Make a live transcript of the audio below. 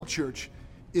church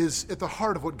is at the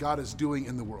heart of what God is doing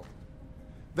in the world.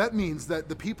 That means that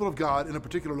the people of God in a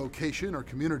particular location or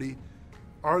community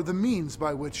are the means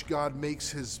by which God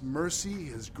makes his mercy,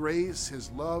 his grace,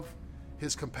 his love,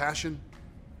 his compassion,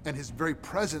 and his very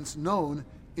presence known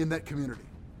in that community.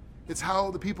 It's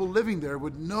how the people living there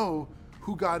would know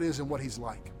who God is and what he's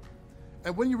like.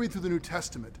 And when you read through the New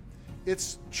Testament,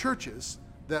 it's churches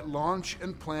that launch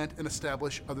and plant and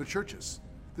establish other churches.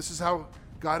 This is how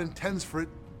God intends for it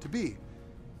to be.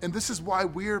 And this is why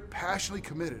we're passionately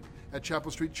committed at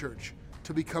Chapel Street Church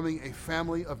to becoming a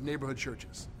family of neighborhood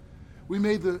churches. We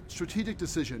made the strategic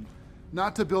decision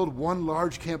not to build one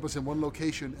large campus in one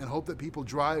location and hope that people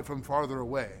drive from farther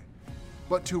away,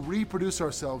 but to reproduce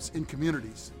ourselves in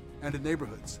communities and in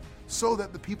neighborhoods so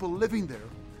that the people living there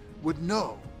would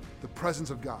know the presence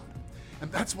of God.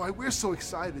 And that's why we're so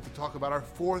excited to talk about our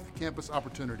fourth campus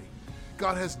opportunity.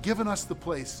 God has given us the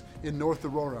place in North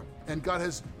Aurora, and God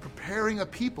is preparing a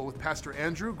people with Pastor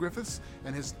Andrew Griffiths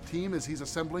and his team as he's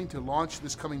assembling to launch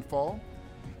this coming fall.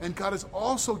 And God has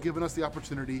also given us the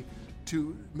opportunity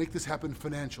to make this happen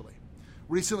financially.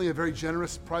 Recently, a very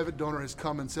generous private donor has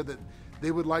come and said that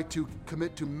they would like to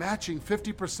commit to matching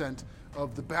 50%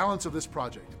 of the balance of this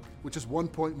project, which is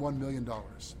 $1.1 million.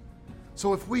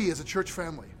 So if we as a church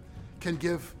family can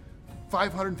give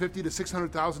 $550,000 to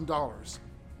 $600,000,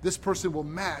 this person will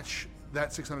match that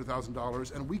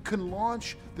 $600,000 and we can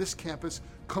launch this campus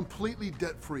completely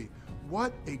debt-free.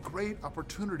 What a great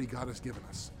opportunity God has given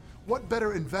us. What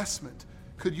better investment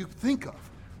could you think of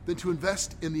than to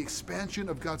invest in the expansion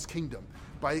of God's kingdom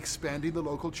by expanding the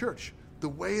local church, the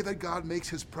way that God makes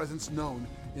his presence known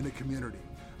in a community.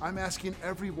 I'm asking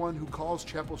everyone who calls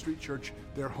Chapel Street Church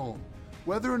their home,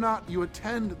 whether or not you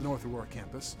attend the North Aurora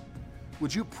campus,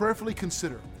 would you prayerfully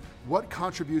consider what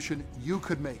contribution you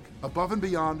could make above and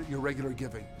beyond your regular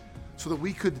giving so that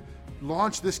we could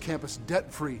launch this campus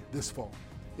debt-free this fall?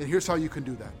 And here's how you can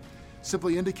do that.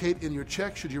 Simply indicate in your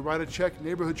check, should you write a check,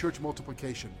 Neighborhood Church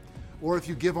Multiplication. Or if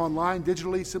you give online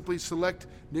digitally, simply select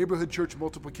Neighborhood Church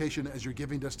Multiplication as your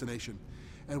giving destination.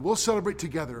 And we'll celebrate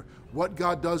together what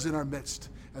God does in our midst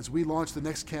as we launch the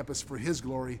next campus for his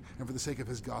glory and for the sake of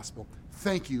his gospel.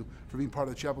 Thank you for being part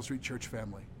of the Chapel Street Church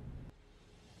family.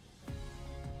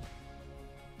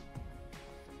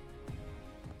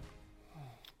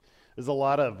 There's a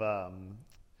lot of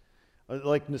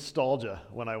like nostalgia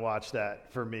when I watch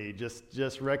that for me,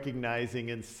 just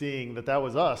recognizing and seeing that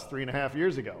was us 3.5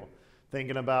 years ago,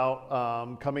 thinking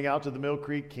about coming out to the Mill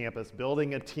Creek campus,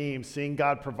 building a team, seeing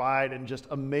God provide in just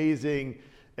amazing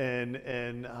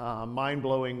and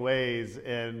mind-blowing ways,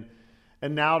 and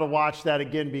now to watch that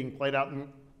again being played out and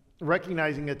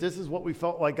recognizing that this is what we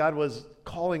felt like God was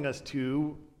calling us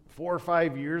to 4 or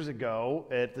 5 years ago.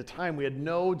 At the time, we had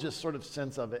no just sort of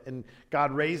sense of it. And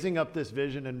God raising up this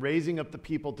vision and raising up the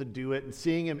people to do it and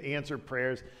seeing him answer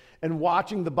prayers and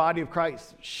watching the body of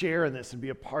Christ share in this and be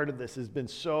a part of this has been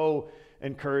so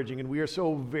encouraging. And we are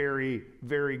so very,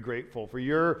 very grateful for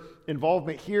your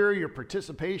involvement here, your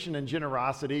participation and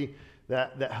generosity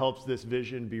that helps this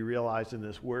vision be realized and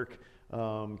this work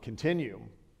continue.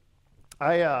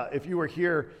 If you were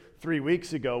here 3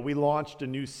 weeks ago, we launched a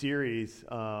new series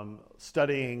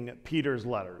studying Peter's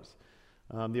letters,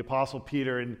 the Apostle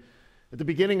Peter. And at the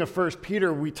beginning of 1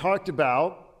 Peter, we talked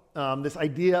about this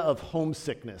idea of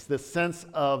homesickness, this sense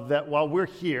of that while we're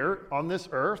here on this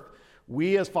earth,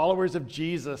 we as followers of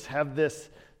Jesus have this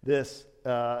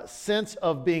sense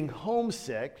of being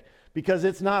homesick because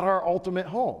it's not our ultimate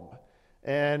home.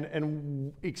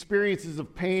 And experiences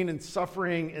of pain and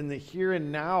suffering in the here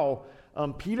and now,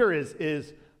 Peter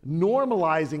is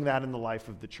normalizing that in the life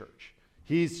of the church.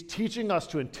 He's teaching us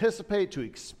to anticipate, to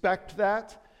expect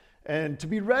that, and to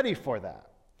be ready for that.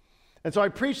 And so I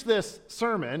preached this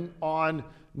sermon on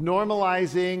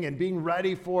normalizing and being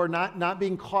ready for not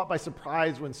being caught by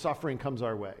surprise when suffering comes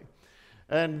our way.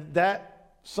 And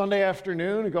that Sunday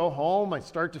afternoon, I go home, I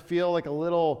start to feel like a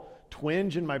little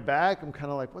twinge in my back. I'm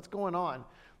kind of like, what's going on?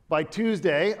 By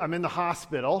Tuesday, I'm in the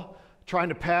hospital trying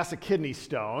to pass a kidney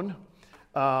stone.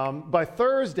 By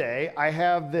Thursday, I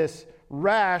have this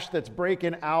rash that's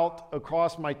breaking out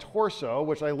across my torso,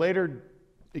 which I later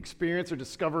experience or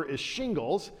discover is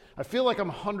shingles. I feel like I'm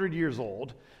 100 years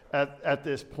old at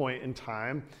this point in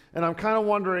time. And I'm kind of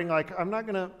wondering, like, I'm not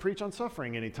going to preach on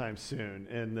suffering anytime soon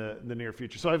in the near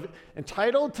future. So I've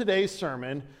entitled today's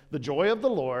sermon, The Joy of the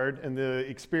Lord and the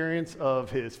Experience of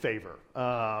His Favor.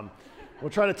 We'll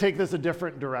try to take this a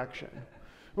different direction.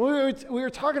 We were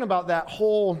talking about that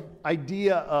whole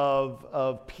idea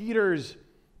of Peter's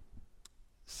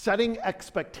setting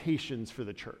expectations for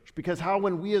the church, because how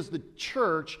when we as the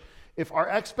church if our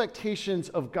expectations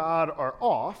of God are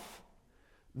off,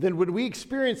 then when we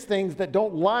experience things that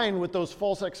don't line with those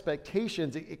false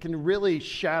expectations, it can really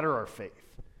shatter our faith,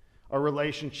 our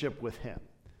relationship with him.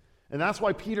 And that's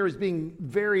why Peter is being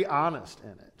very honest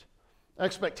in it.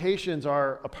 Expectations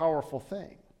are a powerful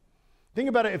thing. Think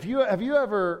about it. Have you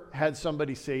ever had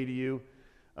somebody say to you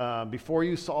before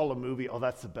you saw a movie, "Oh,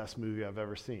 that's the best movie I've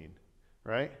ever seen,"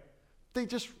 right? They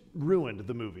just ruined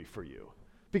the movie for you.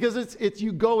 Because it's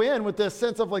you go in with this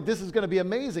sense of like, this is going to be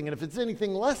amazing. And if it's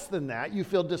anything less than that, you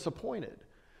feel disappointed.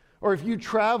 Or if you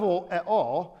travel at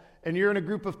all and you're in a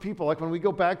group of people, like when we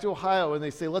go back to Ohio and they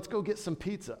say, "Let's go get some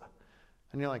pizza."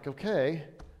 And you're like, okay,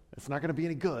 it's not going to be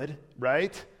any good,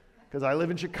 right? Because I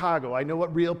live in Chicago. I know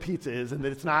what real pizza is and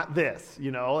that it's not this,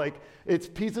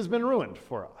 pizza's been ruined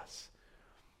for us.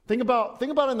 Think about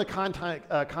in the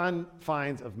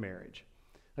confines of marriage.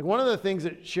 Like one of the things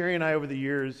that Sherry and I over the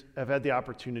years have had the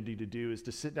opportunity to do is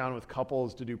to sit down with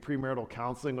couples, to do premarital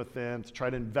counseling with them, to try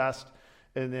to invest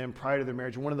in them prior to their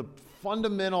marriage. And one of the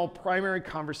fundamental primary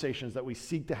conversations that we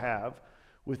seek to have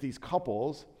with these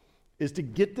couples is to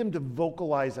get them to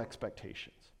vocalize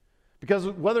expectations. Because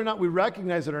whether or not we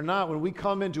recognize it or not, when we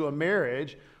come into a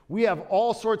marriage, we have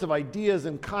all sorts of ideas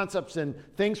and concepts and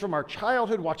things from our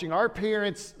childhood, watching our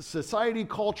parents, society,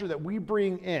 culture that we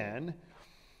bring in.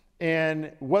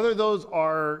 And whether those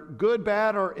are good,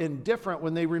 bad, or indifferent,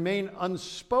 when they remain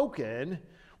unspoken,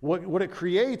 what it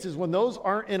creates is when those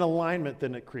aren't in alignment,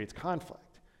 then it creates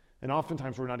conflict. And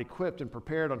oftentimes we're not equipped and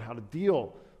prepared on how to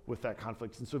deal with that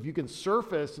conflict. And so if you can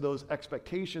surface those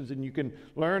expectations and you can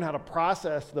learn how to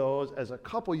process those as a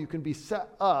couple, you can be set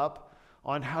up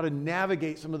on how to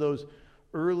navigate some of those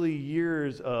early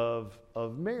years of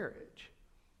marriage.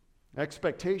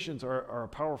 Expectations are a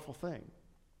powerful thing.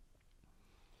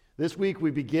 This week we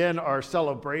begin our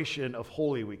celebration of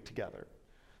Holy Week together.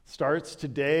 Starts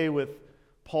today with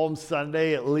Palm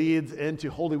Sunday. It leads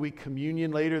into Holy Week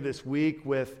communion later this week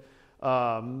with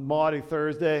Maundy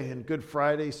Thursday and Good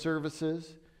Friday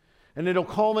services. And it'll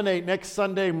culminate next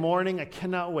Sunday morning. I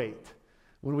cannot wait.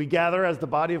 When we gather as the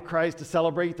body of Christ to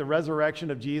celebrate the resurrection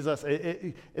of Jesus.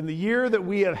 In the year that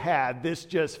we have had, this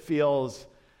just feels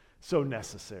so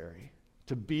necessary.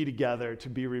 To be together, to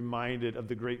be reminded of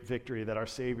the great victory that our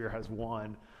Savior has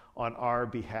won on our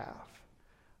behalf.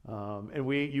 And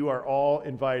you are all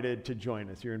invited to join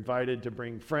us. You're invited to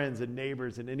bring friends and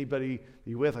neighbors and anybody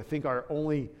you're with. I think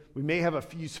we may have a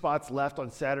few spots left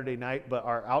on Saturday night, but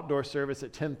our outdoor service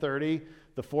at 10:30,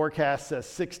 the forecast says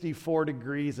 64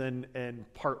 degrees and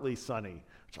partly sunny,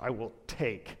 which I will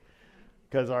take.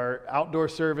 Because our outdoor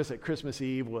service at Christmas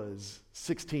Eve was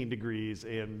 16 degrees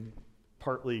and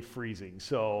partly freezing.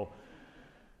 So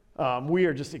we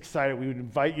are just excited. We would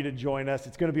invite you to join us.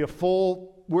 It's going to be a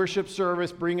full worship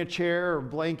service. Bring a chair or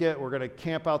blanket. We're going to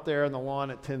camp out there on the lawn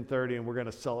at 10:30, and we're going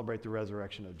to celebrate the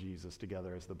resurrection of Jesus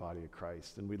together as the body of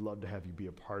Christ. And we'd love to have you be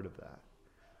a part of that.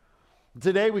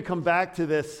 Today we come back to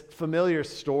this familiar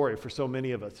story for so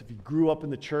many of us. If you grew up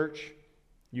in the church,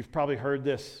 you've probably heard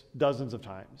this dozens of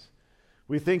times.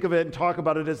 We think of it and talk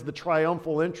about it as the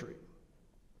triumphal entry.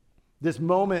 This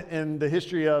moment in the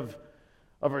history of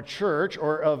our church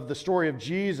or of the story of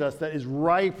Jesus that is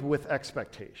ripe with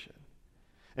expectation.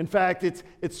 In fact, it's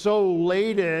so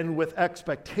laden with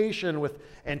expectation, with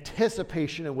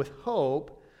anticipation, and with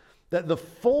hope that the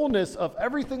fullness of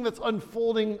everything that's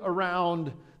unfolding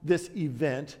around this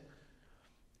event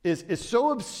is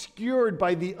so obscured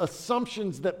by the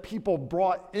assumptions that people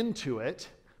brought into it,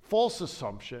 false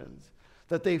assumptions,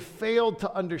 that they failed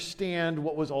to understand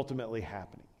what was ultimately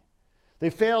happening. They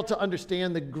failed to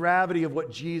understand the gravity of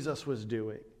what Jesus was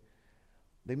doing.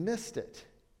 They missed it.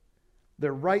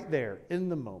 They're right there in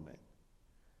the moment,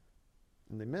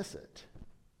 and they miss it.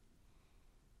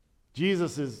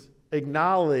 Jesus is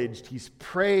acknowledged, he's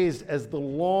praised as the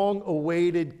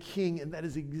long-awaited king, and that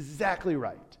is exactly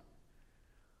right.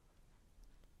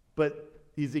 But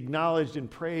he's acknowledged and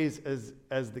praised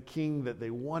as the king that they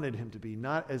wanted him to be,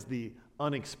 not as the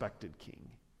unexpected king.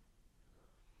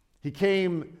 He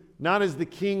came not as the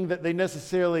king that they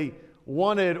necessarily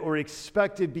wanted or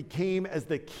expected, became as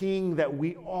the king that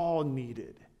we all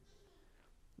needed.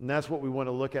 And that's what we want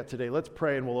to look at today. Let's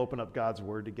pray and we'll open up God's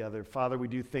word together. Father, we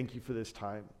do thank you for this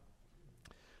time.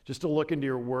 Just to look into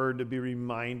your word, to be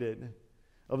reminded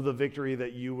of the victory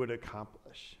that you would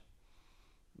accomplish.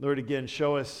 Lord, again,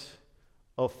 show us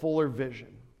a fuller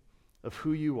vision of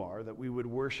who you are, that we would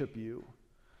worship you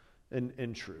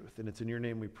in truth. And it's in your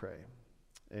name we pray.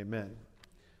 Amen.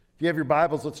 If you have your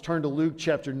Bibles, let's turn to Luke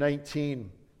chapter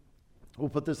 19. We'll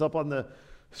put this up on the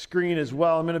screen as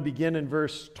well. I'm going to begin in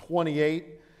verse 28.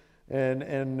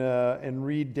 and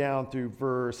read down through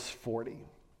verse 40.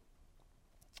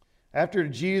 After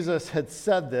Jesus had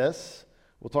said this,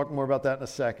 we'll talk more about that in a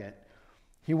second,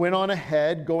 he went on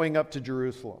ahead, going up to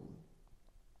Jerusalem.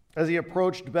 As he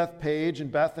approached Bethphage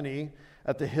and Bethany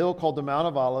at the hill called the Mount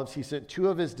of Olives, he sent two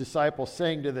of his disciples,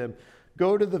 saying to them,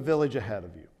 "Go to the village ahead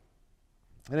of you.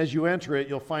 And as you enter it,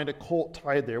 you'll find a colt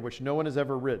tied there, which no one has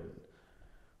ever ridden.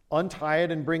 Untie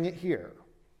it and bring it here.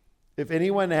 If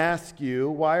anyone asks you,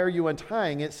 'Why are you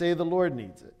untying it?' say, 'The Lord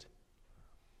needs it.'"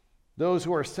 Those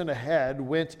who are sent ahead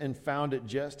went and found it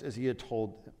just as he had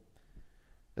told them.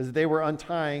 As they were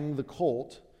untying the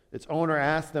colt, its owner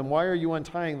asked them, "Why are you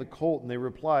untying the colt?" And they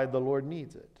replied, "The Lord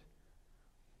needs it."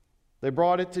 They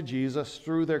brought it to Jesus,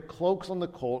 threw their cloaks on the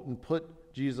colt, and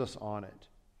put Jesus on it.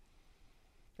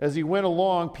 As he went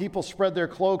along, people spread their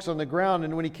cloaks on the ground,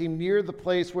 and when he came near the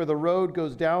place where the road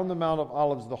goes down the Mount of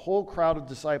Olives, the whole crowd of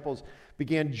disciples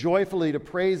began joyfully to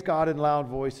praise God in loud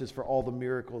voices for all the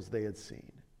miracles they had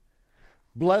seen.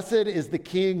 "Blessed is the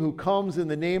King who comes in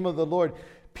the name of the Lord.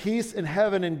 Peace in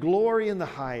heaven and glory in the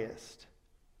highest."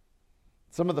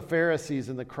 Some of the Pharisees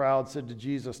in the crowd said to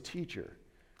Jesus, "Teacher,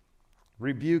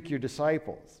 rebuke your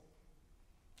disciples."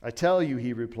 "I tell you,"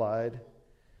 he replied,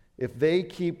 "if they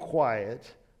keep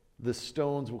quiet, the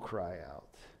stones will cry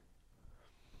out."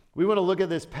 We want to look at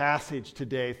this passage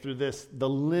today through the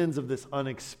lens of this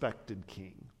unexpected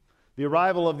king. The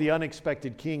arrival of the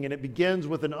unexpected king, and it begins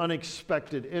with an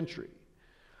unexpected entry.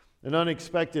 An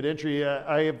unexpected entry.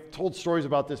 I have told stories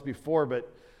about this before,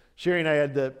 but Sherry and I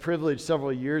had the privilege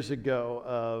several years ago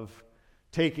of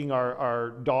taking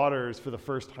our daughters for the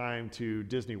first time to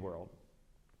Disney World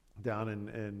down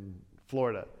in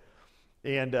Florida.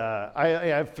 And I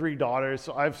have three daughters,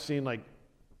 so I've seen like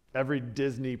every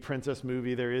Disney princess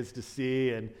movie there is to see.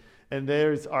 And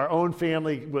there's our own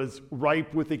family was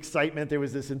ripe with excitement. There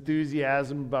was this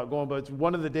enthusiasm about going. But it's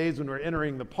one of the days when we're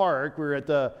entering the park, we were at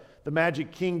the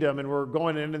Magic Kingdom, and we're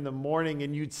going in the morning,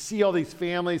 and you'd see all these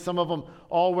families, some of them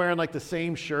all wearing like the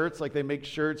same shirts, like they make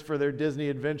shirts for their Disney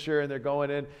adventure, and they're going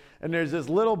in. And there's this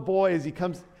little boy as he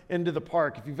comes into the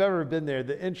park. If you've ever been there,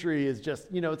 the entry is just,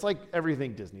 it's like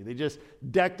everything Disney. They just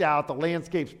decked out. The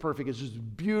landscape's perfect. It's just a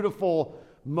beautiful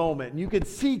moment. And you can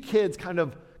see kids kind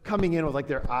of coming in with like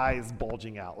their eyes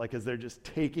bulging out, like as they're just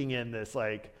taking in this,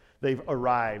 like they've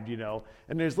arrived,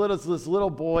 And there's this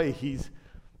little boy, he's,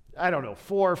 I don't know,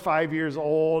 4 or 5 years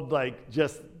old, like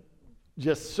just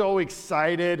so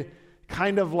excited,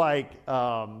 kind of like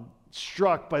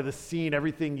struck by the scene,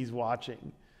 everything he's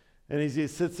watching. And he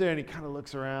sits there and he kind of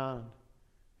looks around.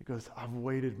 He goes, "I've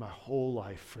waited my whole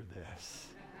life for this."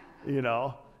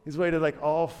 He's waited like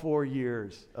all 4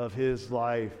 years of his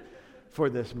life for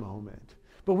this moment.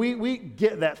 But we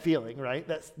get that feeling, right?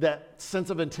 That sense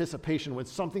of anticipation when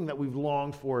something that we've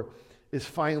longed for is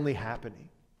finally happening.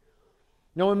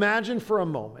 Now imagine for a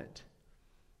moment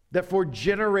that for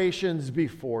generations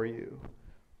before you,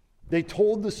 they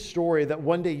told the story that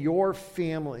one day your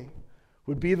family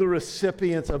would be the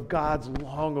recipients of God's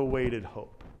long-awaited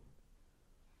hope.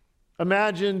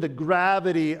 Imagine the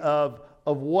gravity of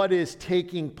what is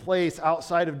taking place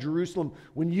outside of Jerusalem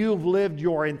when you've lived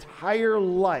your entire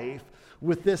life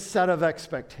with this set of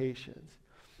expectations.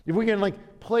 If we can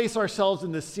place ourselves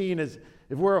in the scene as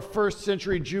if we're a first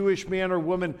century Jewish man or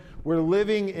woman, we're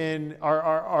living in,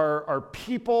 our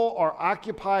people are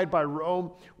occupied by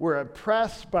Rome, we're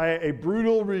oppressed by a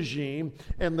brutal regime,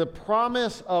 and the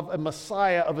promise of a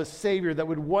Messiah, of a Savior that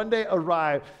would one day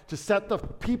arrive to set the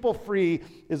people free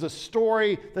is a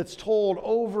story that's told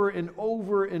over and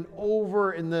over and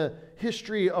over in the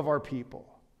history of our people.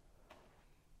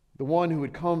 The one who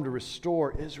would come to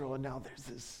restore Israel, and now there's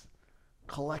this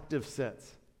collective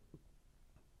sense.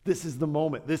 This is the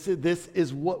moment. This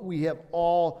is what we have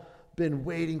all been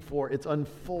waiting for. It's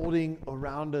unfolding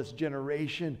around us.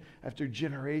 Generation after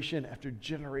generation after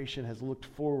generation has looked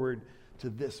forward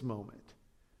to this moment.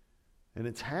 And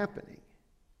it's happening.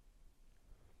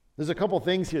 There's a couple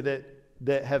things here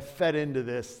that have fed into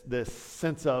this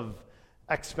sense of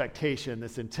expectation,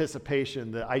 this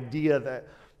anticipation, the idea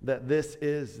that this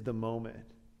is the moment.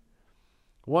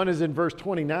 One is in verse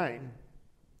 29.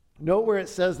 Note where it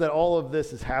says that all of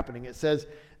this is happening. It says,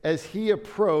 as he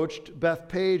approached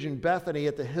Bethphage and Bethany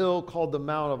at the hill called the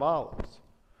Mount of Olives.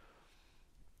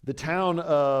 The town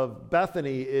of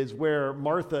Bethany is where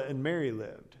Martha and Mary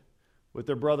lived with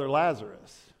their brother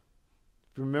Lazarus.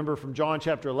 If you remember from John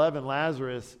chapter 11,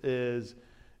 Lazarus is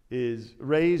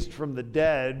raised from the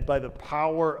dead by the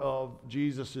power of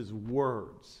Jesus'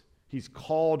 words. He's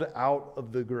called out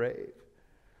of the grave.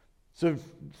 So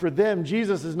for them,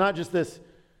 Jesus is not just this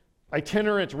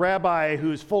itinerant rabbi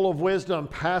who's full of wisdom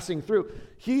passing through.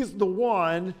 He's the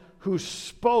one who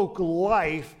spoke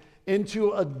life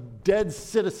into a dead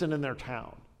citizen in their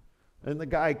town. And the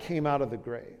guy came out of the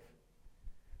grave.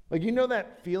 Like, you know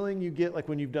that feeling you get like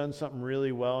when you've done something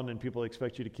really well and then people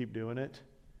expect you to keep doing it,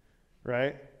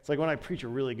 right? It's like when I preach a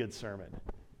really good sermon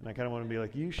and I kind of want to be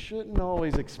like, you shouldn't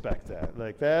always expect that.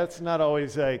 Like, that's not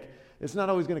always like, it's not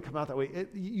always going to come out that way.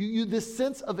 This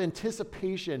sense of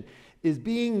anticipation is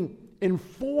being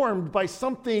informed by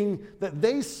something that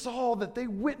they saw, that they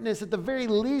witnessed, at the very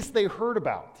least they heard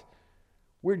about,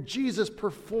 where Jesus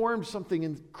performed something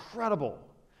incredible.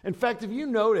 In fact, if you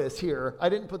notice here, I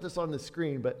didn't put this on the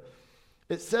screen, but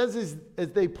it says as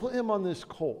they put him on this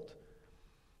colt,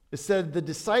 it said the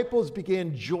disciples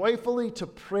began joyfully to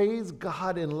praise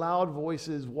God in loud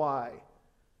voices. Why?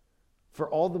 For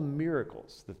all the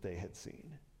miracles that they had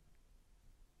seen.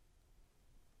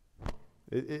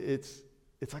 It's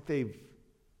like they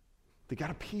got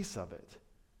a piece of it.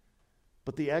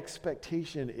 But the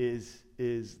expectation is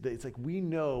that it's like, we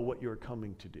know what you're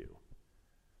coming to do.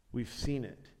 We've seen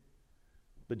it.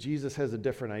 But Jesus has a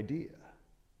different idea.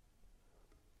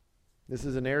 This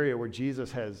is an area where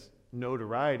Jesus has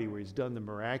notoriety, where he's done the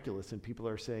miraculous, and people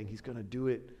are saying he's going to do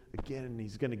it again, and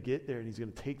he's going to get there, and he's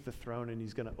going to take the throne, and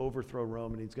he's going to overthrow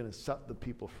Rome, and he's going to set the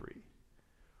people free.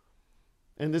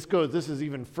 And this is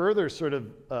even further sort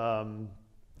of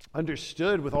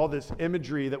understood with all this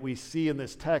imagery that we see in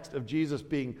this text of Jesus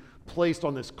being placed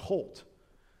on this colt.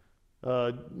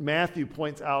 Matthew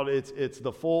points out it's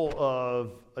the foal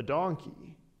of a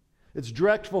donkey. It's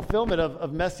direct fulfillment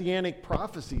of messianic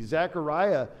prophecy.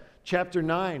 Zechariah chapter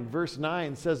 9, verse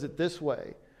 9 says it this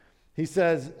way. He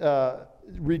says,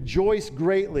 rejoice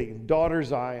greatly, daughter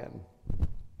Zion.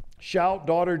 Shout,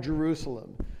 daughter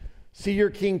Jerusalem. See, your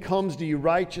king comes to you,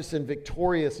 righteous and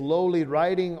victorious, lowly,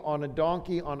 riding on a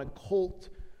donkey, on a colt,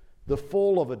 the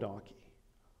foal of a donkey.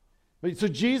 So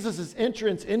Jesus'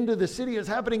 entrance into the city is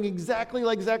happening exactly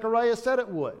like Zechariah said it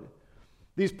would.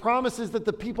 These promises that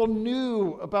the people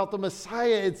knew about the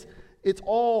Messiah, it's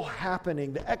all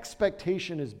happening. The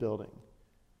expectation is building.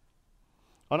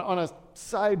 On a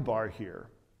sidebar here,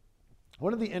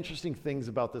 one of the interesting things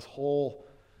about this whole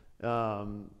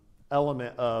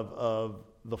element of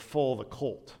the foal, the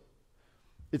colt,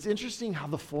 it's interesting how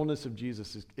the fullness of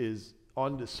Jesus is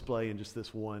on display in just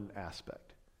this one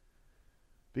aspect.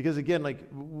 Because again, like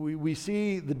we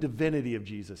see the divinity of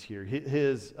Jesus here,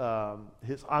 his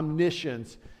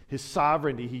omniscience, his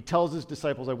sovereignty. He tells his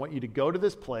disciples, I want you to go to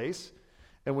this place,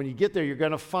 and when you get there, you're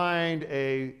going to find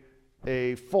a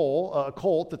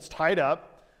colt that's tied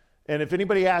up, and if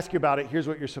anybody asks you about it, here's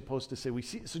what you're supposed to say.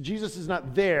 So Jesus is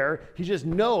not there. He just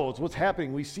knows what's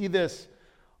happening. We see this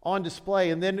on display,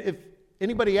 and then if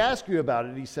anybody asks you about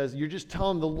it, he says, you're just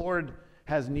telling them the Lord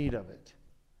has need of it.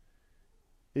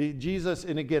 Jesus,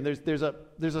 and again, there's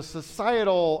a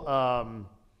societal,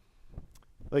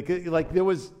 like there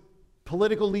was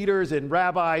political leaders and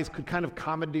rabbis could kind of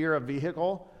commandeer a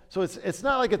vehicle. So it's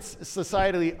not like it's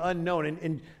societally unknown.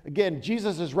 And again,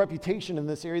 Jesus' reputation in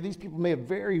this area, these people may have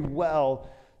very well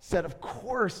said, of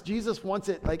course, Jesus wants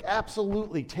it, like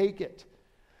absolutely, take it.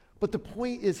 But the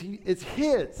point is, it's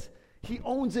his. He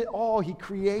owns it all. He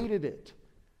created it.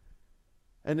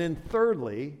 And then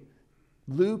thirdly,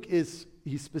 Luke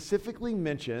he specifically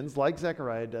mentions, like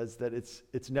Zechariah does, that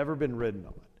it's never been ridden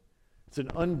on. It's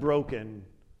an unbroken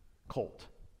colt.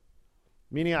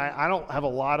 Meaning I don't have a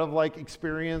lot of like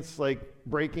experience like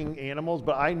breaking animals,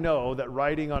 but I know that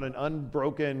riding on an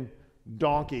unbroken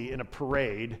donkey in a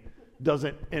parade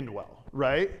doesn't end well,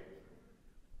 right?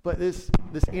 But this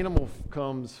animal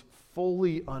comes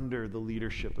fully under the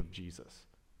leadership of Jesus.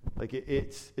 Like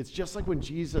it's just like when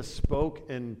Jesus spoke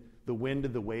and the wind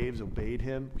and the waves obeyed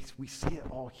him. We see it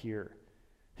all here.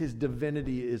 His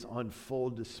divinity is on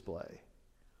full display.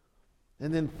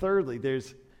 And then thirdly,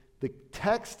 there's the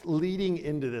text leading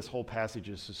into this whole passage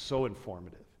is so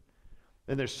informative.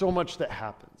 And there's so much that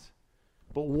happens.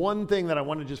 But one thing that I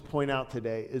want to just point out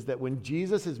today is that when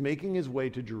Jesus is making his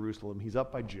way to Jerusalem, he's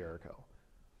up by Jericho.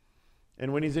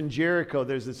 And when he's in Jericho,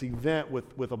 there's this event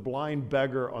with a blind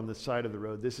beggar on the side of the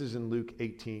road. This is in Luke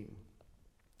 18,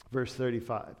 verse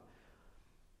 35.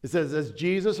 It says, as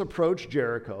Jesus approached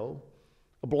Jericho,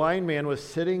 a blind man was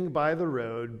sitting by the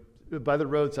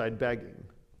roadside begging.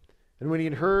 And when he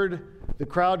had heard the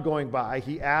crowd going by,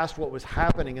 he asked what was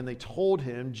happening, and they told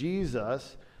him,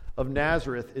 Jesus of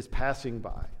Nazareth is passing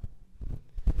by.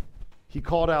 He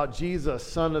called out, Jesus,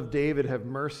 Son of David, have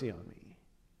mercy on me.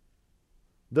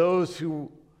 Those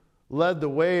who led the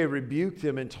way rebuked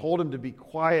him and told him to be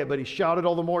quiet, but he shouted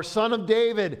all the more, Son of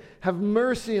David, have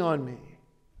mercy on me.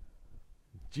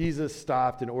 Jesus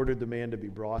stopped and ordered the man to be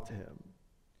brought to him.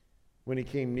 When he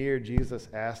came near, Jesus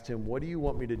asked him, "What do you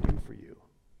want me to do for you?"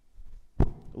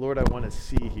 "Lord, I want to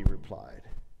see," he replied.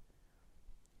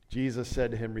 Jesus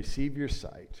said to him, "Receive your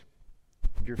sight.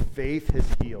 Your faith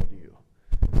has healed you."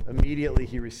 Immediately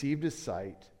he received his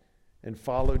sight and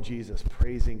followed Jesus,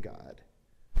 praising God.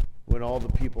 When all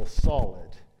the people saw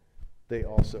it, they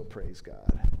also praised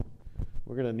God.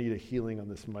 We're going to need a healing on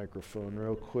this microphone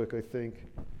real quick, I think.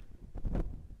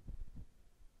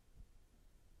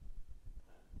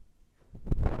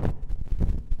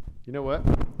 You know what?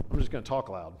 I'm just going to talk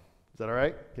loud. Is that all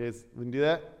right? Okay, we can do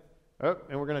that? Oh,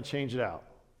 and we're going to change it out.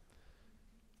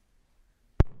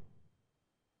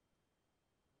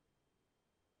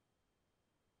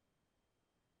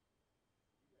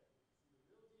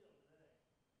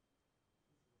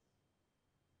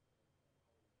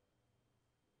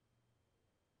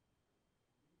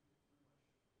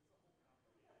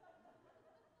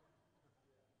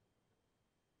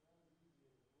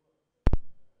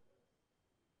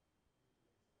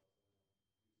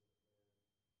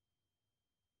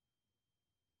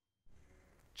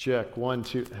 Check, 1,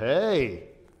 2. Hey,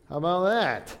 how about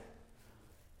that?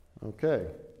 Okay,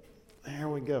 there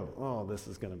we go. Oh, this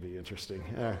is going to be interesting.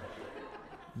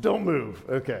 Don't move.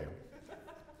 Okay.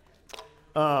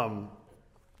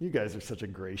 You guys are such a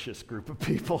gracious group of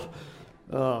people.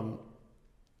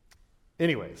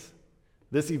 Anyways,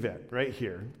 this event right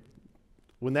here,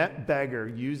 when that beggar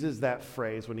uses that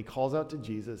phrase, when he calls out to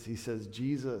Jesus, he says,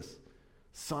 "Jesus,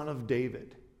 Son of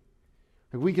David."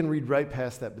 Like, we can read right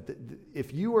past that, but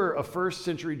if you were a first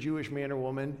century Jewish man or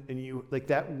woman, and you, like,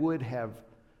 that would have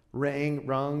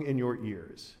rung in your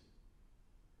ears.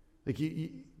 Like,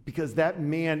 because that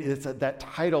man, that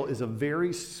title is a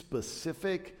very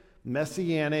specific,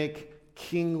 messianic,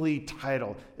 kingly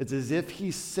title. It's as if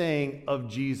he's saying of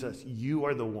Jesus, "You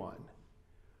are the one."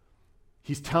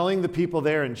 He's telling the people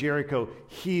there in Jericho,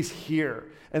 he's here.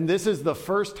 And this is the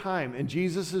first time in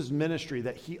Jesus' ministry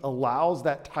that he allows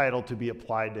that title to be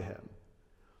applied to him.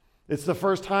 It's the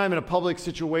first time in a public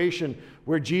situation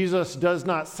where Jesus does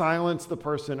not silence the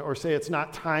person or say it's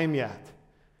not time yet.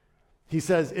 He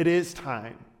says it is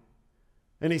time.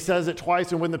 And he says it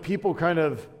twice, and when the people kind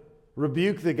of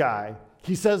rebuke the guy,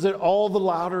 he says it all the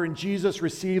louder, and Jesus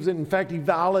receives it. In fact, he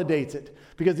validates it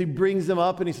because he brings him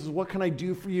up and he says, "What can I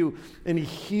do for you?" And he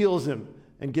heals him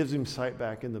and gives him sight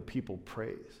back, and the people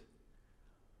praise.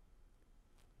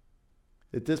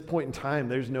 At this point in time,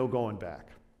 there's no going back.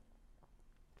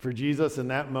 For Jesus in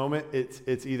that moment,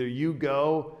 it's either you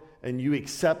go and you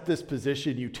accept this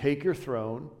position, you take your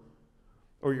throne,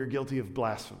 or you're guilty of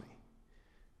blasphemy,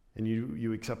 and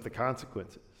you accept the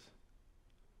consequences.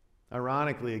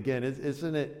 Ironically, again,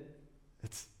 isn't it?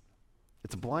 It's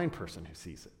a blind person who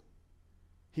sees it.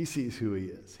 He sees who he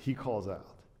is. He calls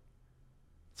out.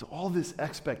 So all this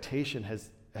expectation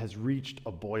has reached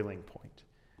a boiling point.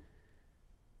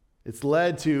 It's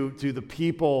led to the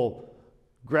people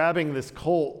grabbing this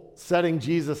colt, setting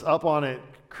Jesus up on it,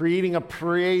 creating a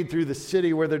parade through the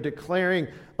city where they're declaring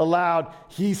aloud,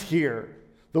 "He's here.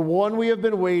 The one we have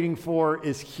been waiting for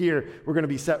is here. We're going to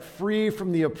be set free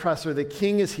from the oppressor. The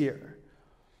king is here."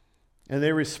 And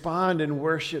they respond in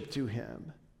worship to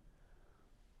him.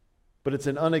 But it's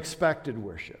an unexpected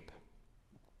worship.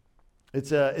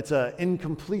 It's a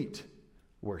incomplete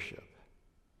worship.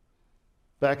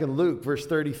 Back in Luke, verse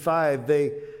 35,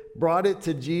 they brought it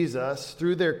to Jesus,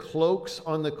 threw their cloaks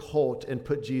on the colt, and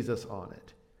put Jesus on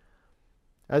it.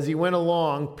 As he went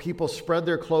along, people spread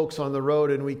their cloaks on the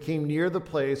road, and we came near the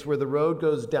place where the road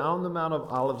goes down the Mount of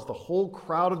Olives. The whole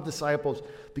crowd of disciples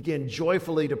began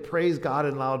joyfully to praise God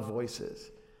in loud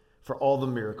voices for all the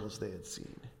miracles they had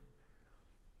seen.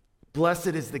 "Blessed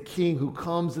is the King who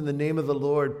comes in the name of the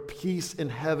Lord, peace in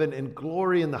heaven and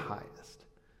glory in the highest."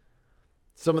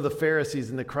 Some of the Pharisees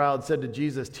in the crowd said to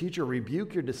Jesus, "Teacher,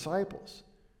 rebuke your disciples."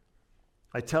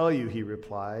 "I tell you," he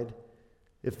replied,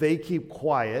 "if they keep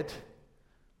quiet,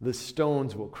 the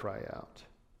stones will cry out."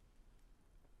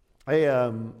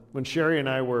 When Sherry and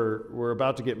I were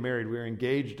about to get married, we were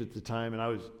engaged at the time, and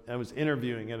I was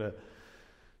interviewing at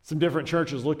some different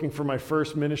churches looking for my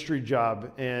first ministry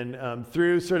job. And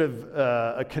through sort of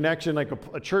a connection, like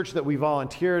a church that we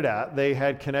volunteered at, they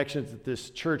had connections at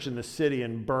this church in the city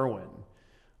in Berwyn,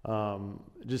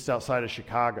 just outside of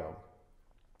Chicago.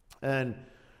 And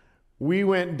we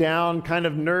went down kind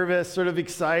of nervous, sort of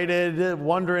excited,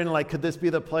 wondering, like, could this be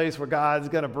the place where God's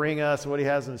going to bring us, what he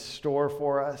has in store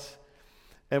for us?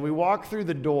 And we walked through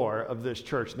the door of this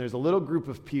church, and there's a little group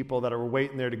of people that are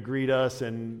waiting there to greet us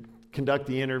and conduct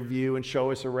the interview and show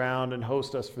us around and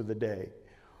host us for the day.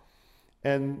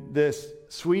 And this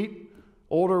sweet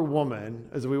older woman,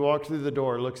 as we walk through the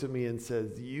door, looks at me and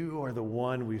says, "You are the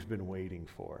one we've been waiting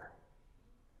for."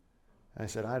 I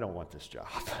said, "I don't want this job."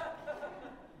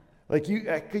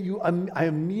 I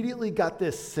immediately got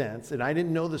this sense, and I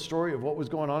didn't know the story of what was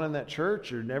going on in that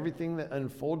church and everything that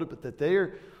unfolded, but that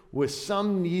there was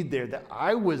some need there that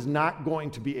I was not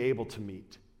going to be able to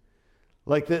meet.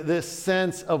 This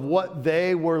sense of what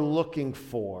they were looking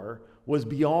for was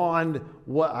beyond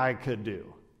what I could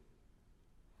do.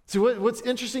 So what's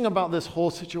interesting about this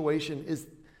whole situation is,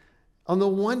 on the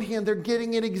one hand, they're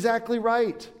getting it exactly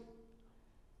right.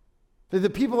 The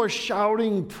people are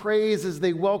shouting praise as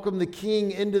they welcome the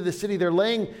king into the city. They're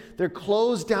laying their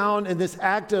clothes down in this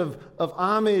act of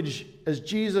homage as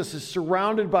Jesus is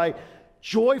surrounded by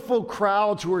joyful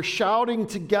crowds who are shouting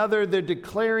together. They're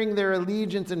declaring their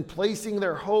allegiance and placing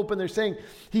their hope, and they're saying,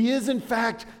 "He is in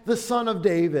fact the Son of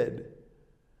David."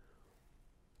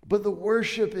 But the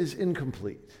worship is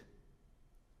incomplete,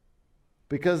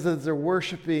 because as they're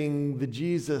worshiping the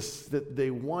Jesus that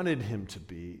they wanted him to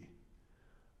be,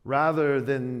 rather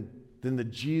than the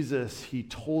Jesus he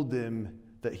told them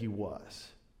that he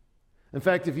was. In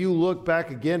fact, if you look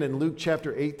back again in Luke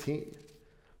chapter 18,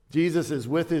 Jesus is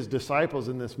with his disciples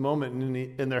in this moment,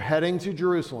 and they're heading to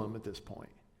Jerusalem at this point.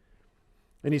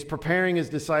 And he's preparing his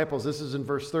disciples. This is in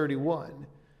verse 31.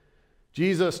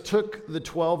 Jesus took the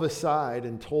 12 aside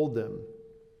and told them,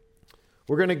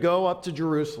 "We're going to go up to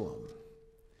Jerusalem,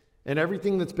 and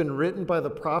everything that's been written by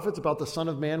the prophets about the Son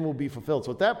of Man will be fulfilled."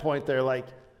 So at that point, they're like,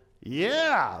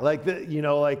 "Yeah,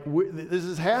 this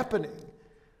is happening."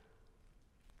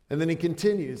 And then he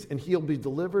continues, "And he'll be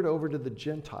delivered over to the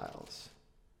Gentiles.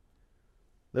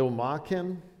 They will mock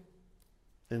him,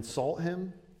 insult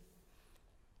him,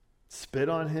 spit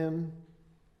on him.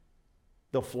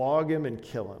 They'll flog him and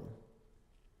kill him.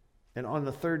 And on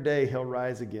the third day, he'll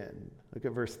rise again." Look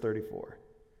at verse 34.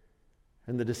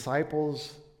 And the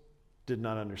disciples did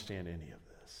not understand any of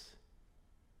this.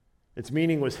 Its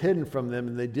meaning was hidden from them,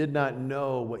 and they did not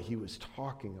know what he was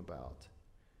talking about.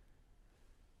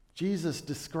 Jesus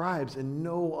describes in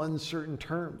no uncertain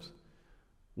terms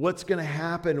what's going to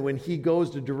happen when he goes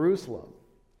to Jerusalem.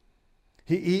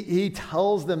 He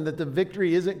tells them that the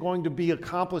victory isn't going to be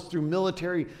accomplished through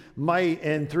military might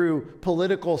and through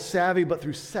political savvy, but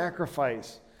through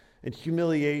sacrifice and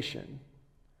humiliation,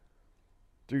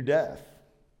 through death,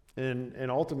 and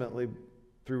ultimately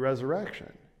through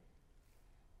resurrection.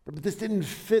 But this didn't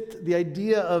fit the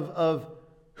idea of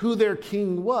who their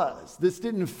king was. This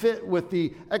didn't fit with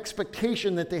the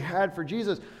expectation that they had for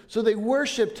Jesus. So they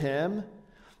worshiped him,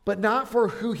 but not for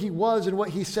who he was and what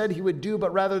he said he would do,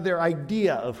 but rather their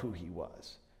idea of who he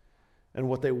was and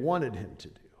what they wanted him to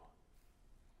do.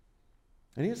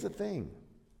 And here's the thing.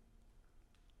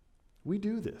 We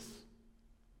do this.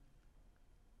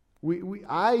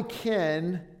 I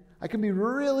can be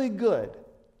really good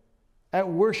at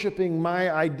worshiping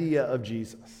my idea of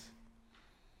Jesus.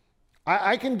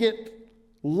 I can get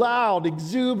loud,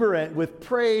 exuberant with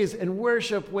praise and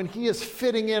worship when he is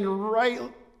fitting in right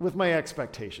with my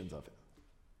expectations of him.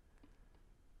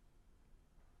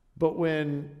 But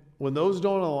when those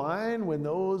don't align, when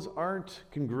those aren't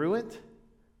congruent,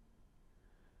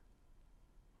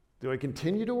 do I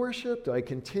continue to worship? Do I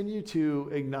continue to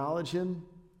acknowledge him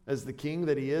as the king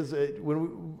that he is?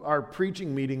 Our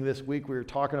preaching meeting this week, we were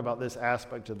talking about this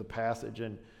aspect of the passage,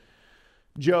 and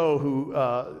Joe, who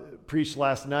preached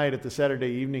last night at the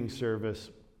Saturday evening service,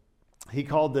 he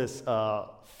called this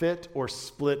fit or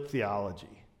split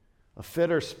theology, a fit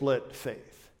or split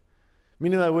faith.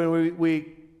 Meaning that when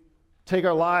we take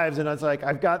our lives and it's like,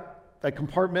 I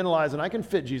compartmentalize and I can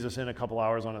fit Jesus in a couple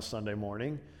hours on a Sunday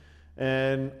morning,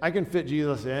 and I can fit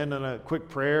Jesus in a quick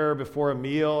prayer before a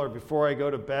meal or before I go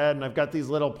to bed, and I've got these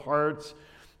little parts,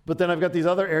 but then I've got these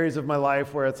other areas of my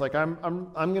life where it's like,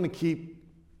 I'm going to keep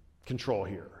control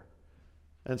here.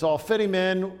 And so I'll fit him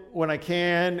in when I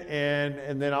can,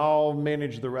 and then I'll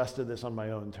manage the rest of this on my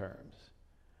own terms.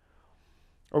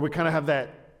 Or we kind of have that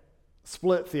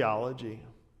split theology,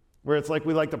 where it's like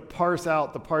we like to parse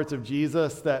out the parts of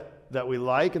Jesus that we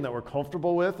like and that we're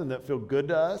comfortable with and that feel good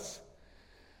to us,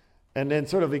 and then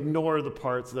sort of ignore the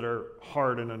parts that are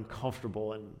hard and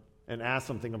uncomfortable and ask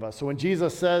something of us. So when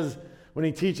Jesus says, when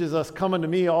he teaches us, "Come unto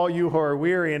me, all you who are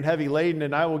weary and heavy laden,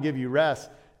 and I will give you rest,"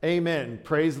 amen.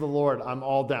 Praise the Lord. I'm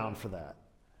all down for that.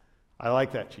 I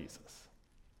like that Jesus.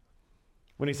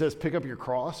 When he says, "Pick up your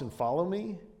cross and follow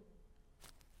me,"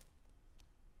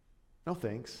 no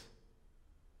thanks.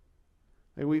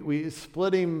 We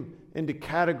split him into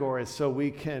categories so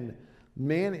we can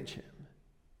manage him.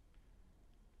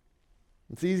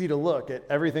 It's easy to look at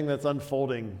everything that's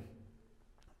unfolding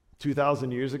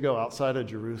 2,000 years ago outside of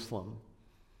Jerusalem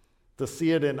to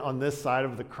see it on this side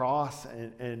of the cross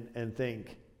and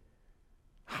think,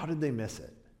 how did they miss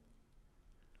it?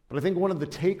 But I think one of the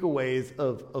takeaways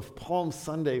of Palm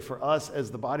Sunday for us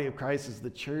as the body of Christ, as the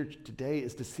church today,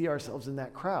 is to see ourselves in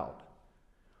that crowd,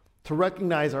 to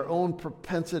recognize our own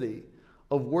propensity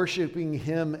of worshiping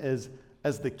him as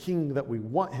the king that we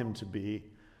want him to be,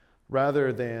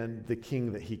 rather than the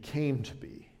king that he came to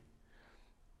be,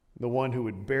 the one who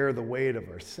would bear the weight of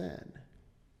our sin.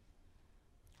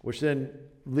 Which then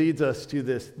leads us to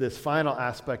this final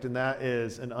aspect, and that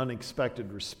is an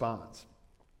unexpected response.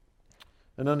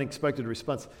 An unexpected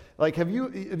response. Like, have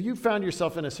you found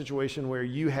yourself in a situation where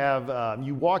you have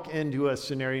you walk into a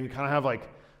scenario and you kind of have like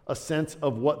a sense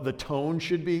of what the tone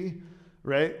should be,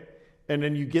 right? And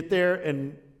then you get there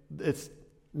and it's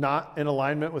not in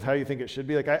alignment with how you think it should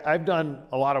be. Like I've done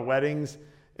a lot of weddings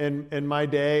in my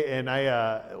day, and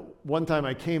one time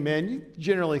I came in. You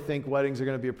generally think weddings are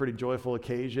going to be a pretty joyful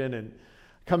occasion, and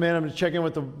come in. I'm going to check in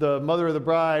with the mother of the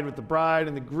bride, with the bride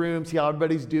and the groom, see how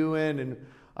everybody's doing, and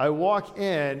I walk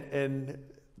in, and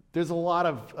there's a lot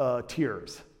of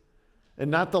tears,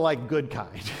 and not the like good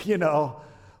kind, you know,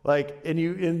 like, and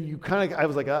you kind of, I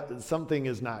was like, something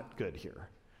is not good here,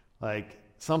 like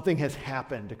something has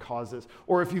happened to cause this.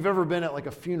 Or if you've ever been at like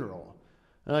a funeral,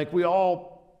 and like we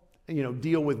all, you know,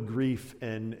 deal with grief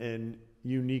in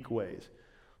unique ways,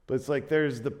 but it's like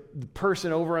there's the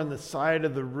person over on the side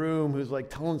of the room who's like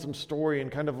telling some story and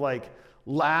kind of like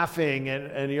laughing,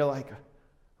 and you're like,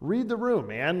 read the room,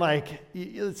 man. Like,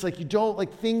 it's like you don't,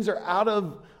 like, things are out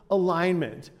of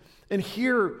alignment. And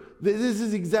here, this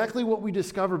is exactly what we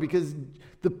discover, because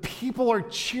the people are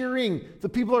cheering, the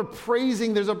people are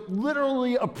praising. There's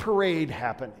literally a parade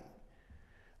happening.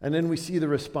 And then we see the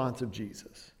response of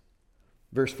Jesus.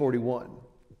 Verse 41.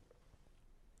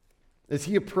 As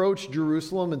he approached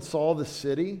Jerusalem and saw the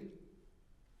city,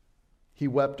 he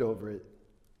wept over it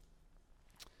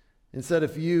and said,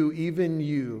 if you, even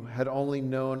you, had only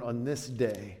known on this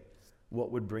day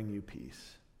what would bring you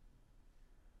peace.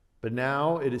 But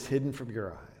now it is hidden from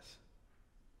your eyes.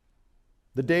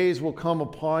 The days will come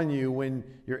upon you when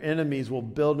your enemies will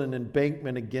build an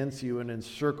embankment against you and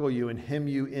encircle you and hem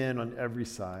you in on every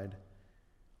side.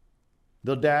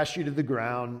 They'll dash you to the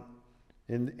ground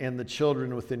and the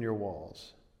children within your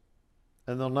walls.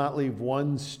 And they'll not leave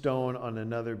one stone on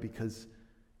another, because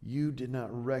you did not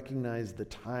recognize the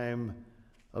time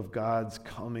of God's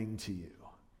coming to you.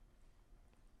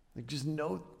 Like, just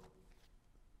note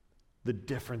the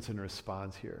difference in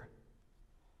response here.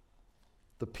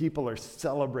 The people are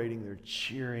celebrating, they're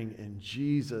cheering, and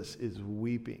Jesus is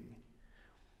weeping.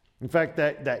 In fact,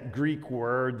 that Greek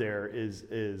word there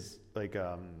is like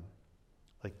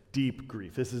deep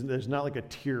grief. There's not like a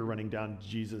tear running down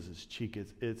Jesus' cheek.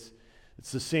 It's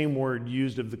the same word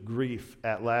used of the grief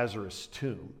at Lazarus'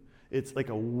 tomb. It's like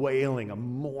a wailing, a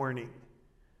mourning.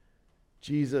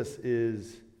 Jesus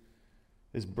is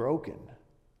broken.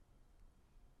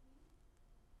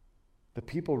 The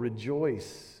people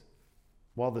rejoice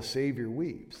while the Savior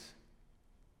weeps.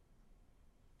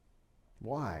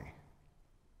 Why?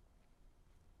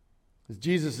 As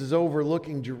Jesus is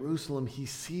overlooking Jerusalem, he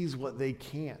sees what they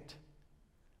can't.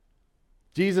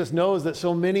 Jesus knows that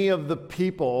so many of the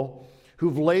people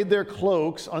who've laid their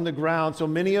cloaks on the ground, so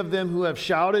many of them who have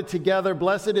shouted together,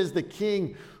 blessed is the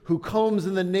King who comes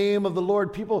in the name of the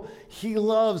Lord, people he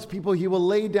loves, people he will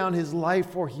lay down his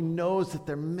life for, he knows that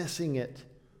they're missing it.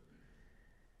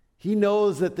 He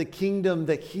knows that the kingdom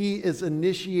that he is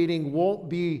initiating won't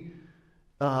be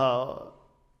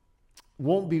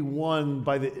won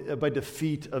by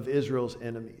defeat of Israel's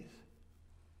enemies.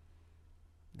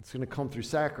 It's going to come through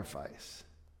sacrifice.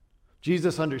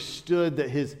 Jesus understood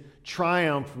that his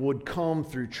triumph would come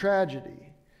through tragedy.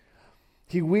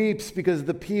 He weeps because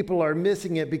the people are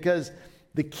missing it, because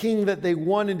the king that they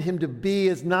wanted him to be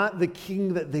is not the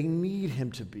king that they need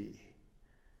him to be.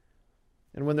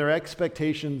 And when their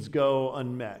expectations go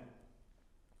unmet,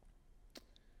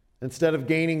 instead of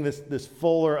gaining this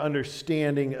fuller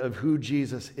understanding of who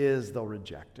Jesus is, they'll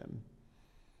reject him.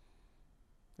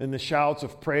 And the shouts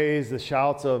of praise, the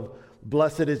shouts of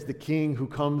blessed is the King who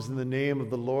comes in the name of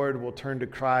the Lord, will turn to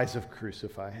cries of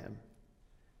crucify him.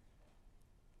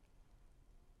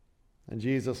 And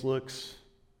Jesus looks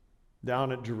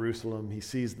down at Jerusalem. He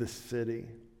sees the city,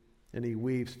 and he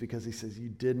weeps because he says, you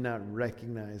did not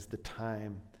recognize the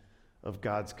time of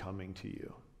God's coming to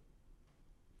you.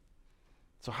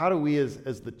 So how do we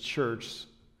as the church,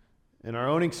 in our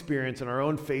own experience, in our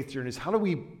own faith journeys, how do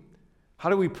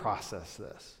we process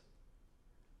this?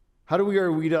 How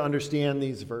are we to understand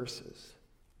these verses?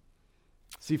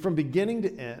 See, from beginning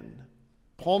to end,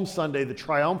 Palm Sunday, the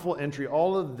triumphal entry,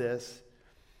 all of this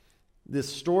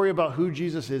this story about who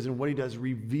Jesus is and what he does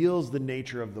reveals the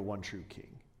nature of the one true king.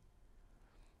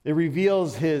 It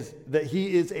reveals that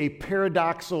he is a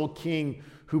paradoxical king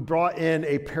who brought in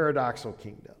a paradoxical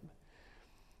kingdom.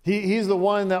 He's the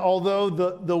one that although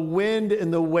the wind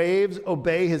and the waves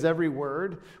obey his every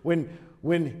word,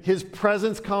 when his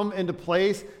presence come into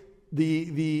place,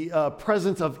 the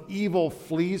presence of evil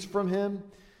flees from him.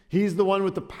 He's the one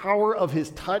with the power of his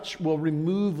touch will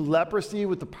remove leprosy,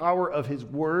 with the power of his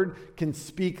word can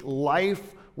speak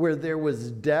life where there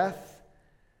was death.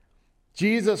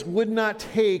 Jesus would not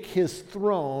take his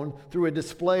throne through a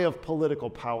display of political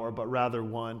power, but rather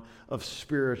one of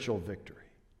spiritual victory.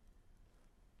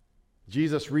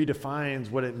 Jesus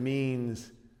redefines what it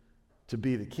means to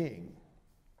be the king,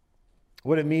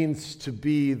 what it means to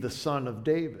be the son of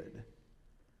David.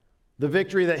 The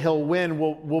victory that he'll win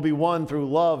will be won through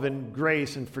love and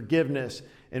grace and forgiveness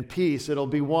and peace. It'll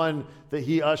be one that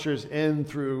he ushers in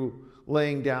through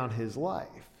laying down his life.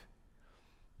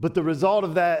 But the result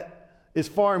of that is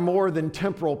far more than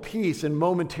temporal peace and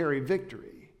momentary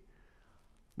victory.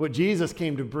 What Jesus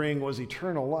came to bring was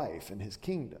eternal life in his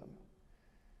kingdom.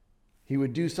 He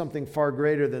would do something far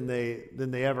greater than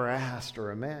they ever asked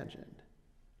or imagined.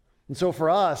 And so for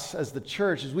us as the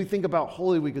church, as we think about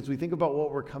Holy Week, as we think about what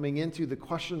we're coming into, the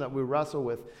question that we wrestle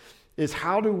with is,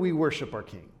 how do we worship our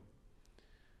King?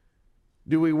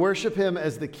 Do we worship him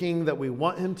as the king that we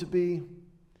want him to be?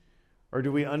 Or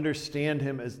do we understand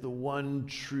him as the one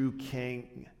true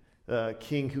king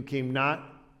who came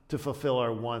not to fulfill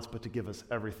our wants, but to give us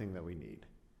everything that we need?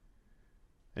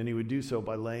 And he would do so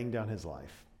by laying down his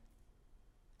life,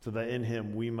 so that in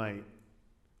him we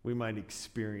might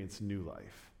experience new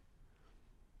life.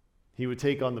 He would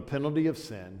take on the penalty of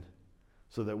sin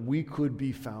so that we could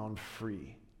be found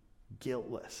free,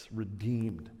 guiltless,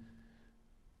 redeemed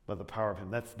by the power of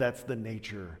him. That's the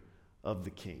nature of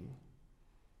the king,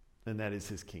 and that is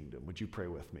his kingdom. Would you pray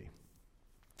with me?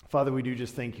 Father, we do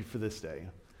just thank you for this day.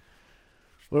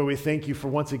 Lord, we thank you for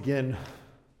once again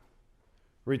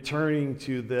returning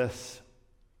to this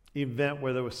event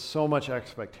where there was so much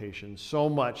expectation, so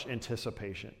much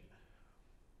anticipation.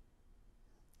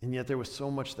 And yet there was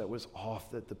so much that was off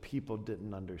that the people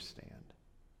didn't understand.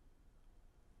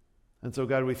 And so,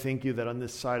 God, we thank you that on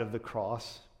this side of the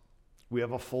cross, we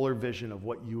have a fuller vision of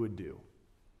what you would do.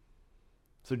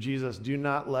 So, Jesus, do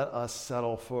not let us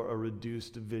settle for a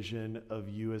reduced vision of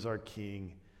you as our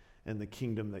King and the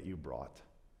kingdom that you brought.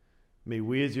 May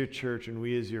we as your church and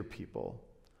we as your people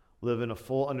live in a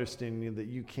full understanding that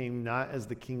you came not as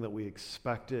the king that we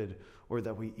expected or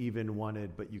that we even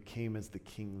wanted, but you came as the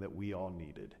king that we all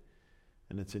needed.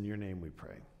 And it's in your name we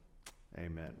pray.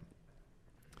 Amen.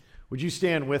 Would you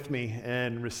stand with me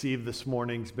and receive this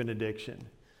morning's benediction?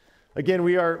 Again,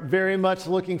 we are very much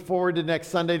looking forward to next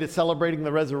Sunday to celebrating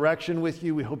the resurrection with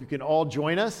you. We hope you can all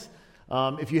join us.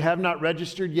 If you have not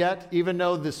registered yet, even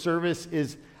though the service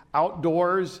is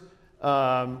outdoors,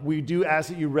 we do ask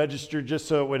that you register just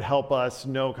so it would help us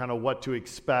know kind of what to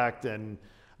expect, and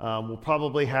we'll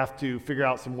probably have to figure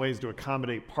out some ways to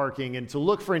accommodate parking, and to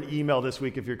look for an email this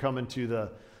week if you're coming to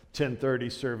the 10:30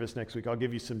 service next week. I'll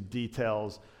give you some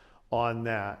details on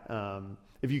that.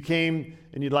 If you came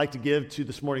and you'd like to give to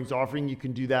this morning's offering, you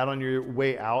can do that on your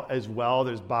way out as well.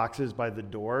 There's boxes by the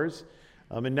doors.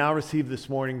 And now receive this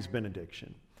morning's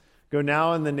benediction. Go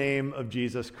now in the name of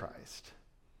Jesus Christ,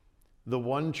 the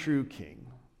one true King,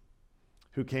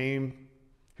 who came,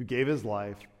 who gave his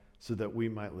life so that we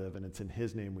might live. And it's in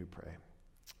his name we pray.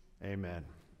 Amen.